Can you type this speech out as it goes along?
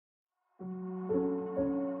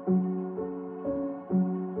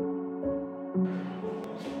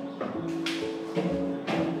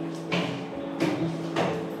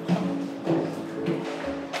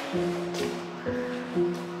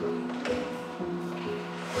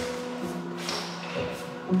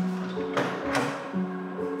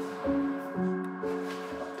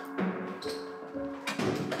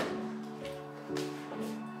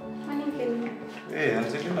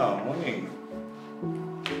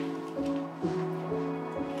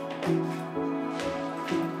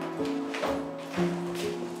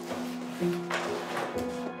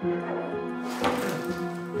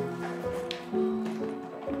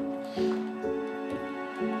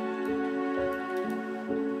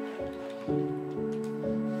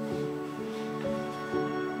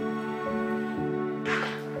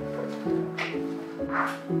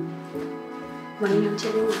Maingat siya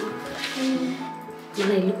rin ako.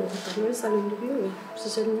 Manahilip ako tayo sa lulubyo eh.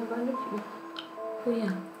 Susunod niya ka lubyo.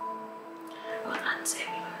 Kuya. Akensem.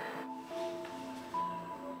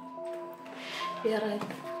 Biar ay.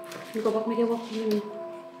 Hindi ko bak may kawak yun.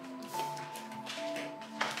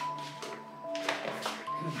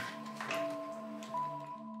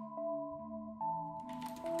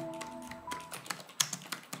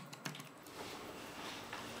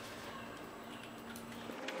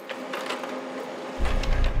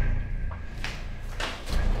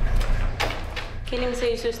 Quem me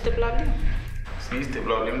saiu este problem? Sim, este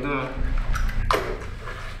problem do.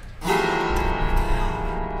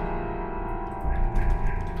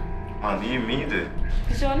 Man, die mide.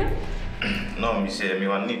 Zo'n? Non, mi se mi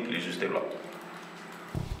van niet, please, juste là.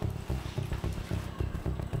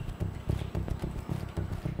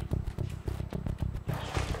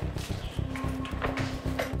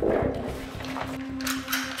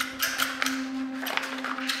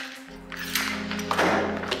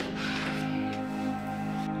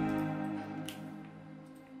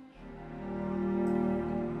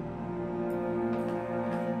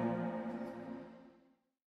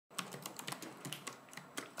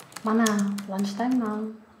 Mana lunchtime na.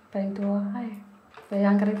 Paling tua hai.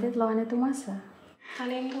 Bayang kredit lawan itu masa.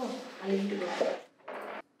 Kalian dua. Paling dua.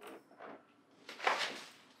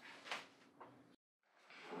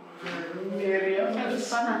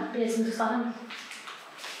 Sana, biasa itu sana.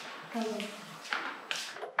 Kalau.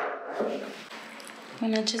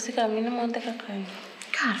 Mana Jessica, mina monte kakai.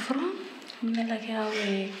 Careful. Mina lagi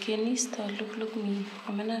awe kenista look me.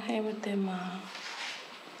 Mana hemete ma.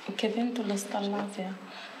 Kevin tu las talavia.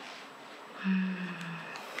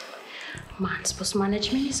 Mas pos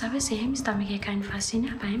management sabe se hem está me que cain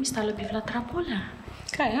fascina, pa hem está lo bivla trapola.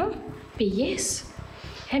 Kaya? Yes.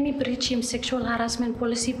 Hemi breachim sexual harassment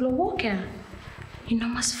policy blo woke. E não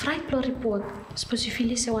mas frei plo report. Spos you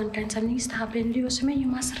feel se one kind something está happen you se me you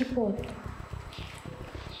must report.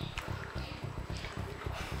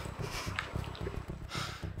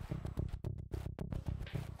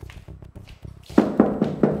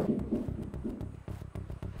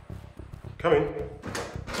 Come in.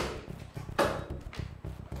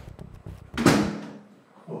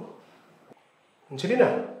 Oh.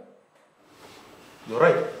 Angelina, you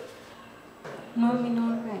alright? No, me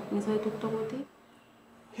no alright. Me say doctor boti.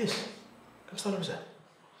 Yes. Come stand up, sir.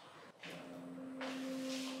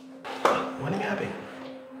 What are you having?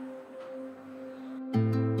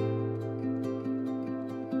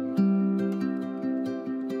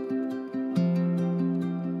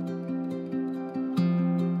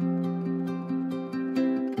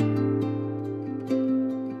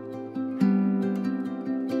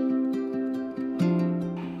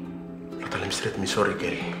 Me sorry,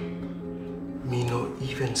 Kerry. Me no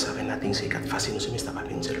even sabe nothing say kat fácil no se me estaba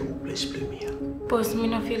pensando o place play me. Pues me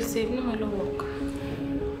no feel safe no me lo walk.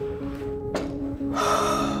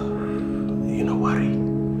 You know worry.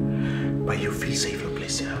 But you feel safe your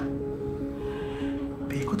place, yeah.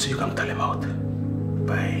 But you could say you come tell him out.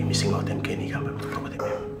 By missing out them Kenny come to promote him.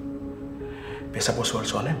 But suppose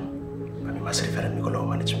also on him. But me must refer him to law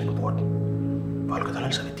management board. Paul ka tanal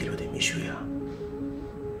sabe deal with him issue, yeah.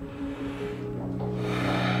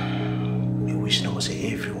 Wish na mo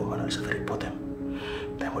say every woman also very report him.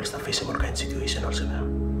 Time will start facing all kind of situation also now.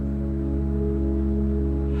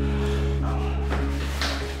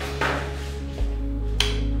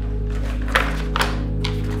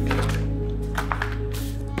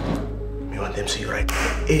 Me want them see you right.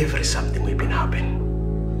 Every something will been happen.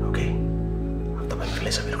 Okay? After I'm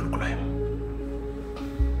feeling sa very climb.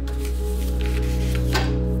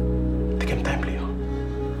 Take him time, Leo.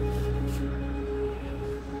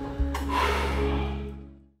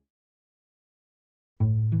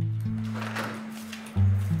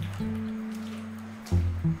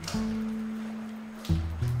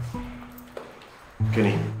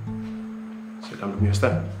 Kenny, so come to me,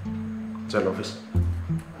 Sista. It's our office.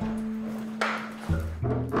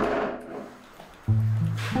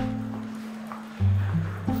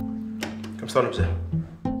 Come stand up, sir.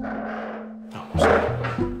 No, I'm sorry.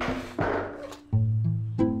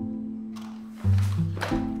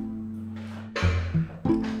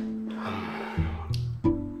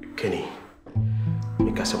 Kenny,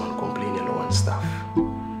 me casa one complain a lot and stuff.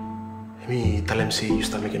 Me tell him say you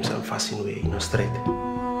start making some fascin way, you know, straight.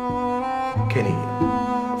 Kenny,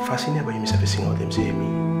 fascin ba yung sabi singaw them say me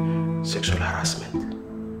sexual harassment.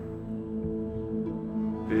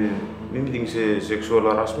 Anything say sexual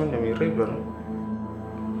harassment, I mean rape, no?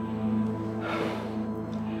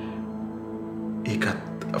 Ikat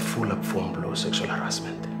a full up form blow sexual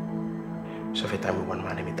harassment. So every time we one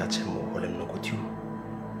man me touch him or him no good you.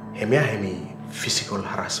 hemi physical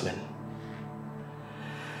harassment.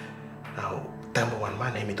 Now, time one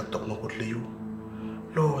man hemi tok no good you.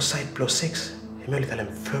 Lo side plus 6, hemi only tell him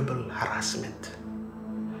verbal harassment.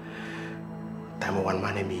 Time one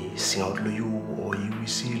man hemi sing out lo you or you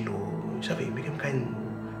see lo, sabi make him kind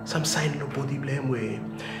some sign lo body blame where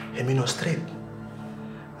hemi no straight.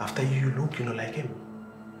 After you look, you know like him.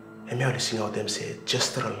 Hemi only sing out them say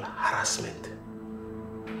gestural harassment.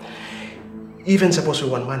 Even suppose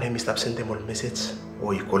one man hemi stop send them all message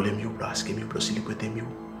or you call him you, ask him you, sleep with him you.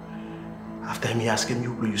 After him ask him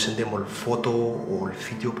you send them all photo or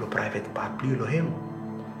video pro private part blue lo him.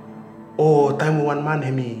 Or time one man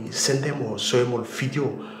hemi send them or show him all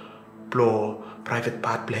video pro private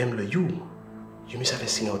part play him lo you. You miss have a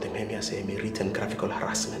sing out them hemi as a written graphical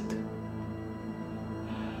harassment.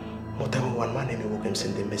 More time one man hemi work him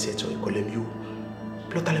send them message or you call him you.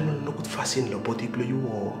 Plo tell him no good fashion lo body play you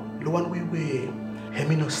or lo one way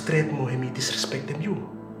hemi no straight mo hemi disrespect them you.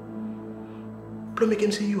 Plo make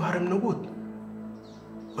him say you harm no good.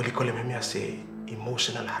 Or you call him hemi as a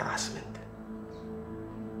emotional harassment.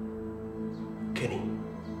 Kenny,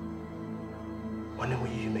 one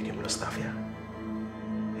way you make him lo stuff ya.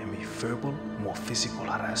 Hemi verbal more physical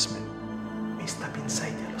harassment. Me step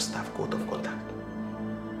inside ya lo staff code of contact.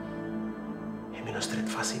 Hemi no straight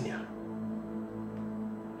fashion ya.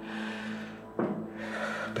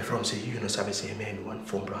 But from say you know sabi say hemi one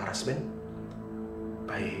form of harassment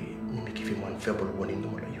by me give him one verbal warning no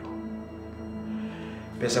you.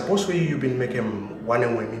 But suppose we you been make him one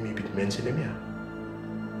and when me been mention him ya.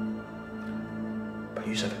 But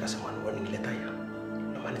you have a one warning letter ya,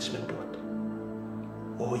 no management board.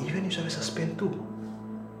 Or even you have suspend too.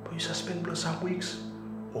 But you suspend blood some weeks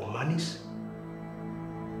or monies.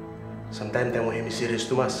 Sometimes time when him serious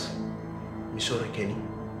too much, me sorry Kenny.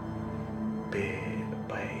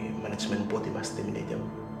 By management board they must terminate them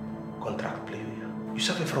contract play. You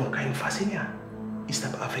suffer from kind fashion ya. It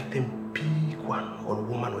start affect them big one or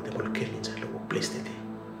woman with them all kill inside the workplace today.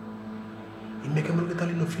 It make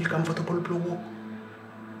them no feel comfortable to work.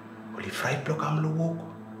 Only fried block am lo work.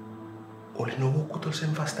 Only no work good all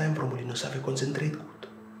same fast time from only no save concentrate good.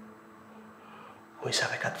 We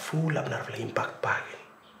save cat full up nerve impact bag.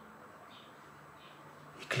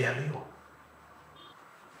 It clear you.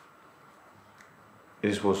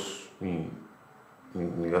 This was me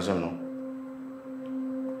gasam no.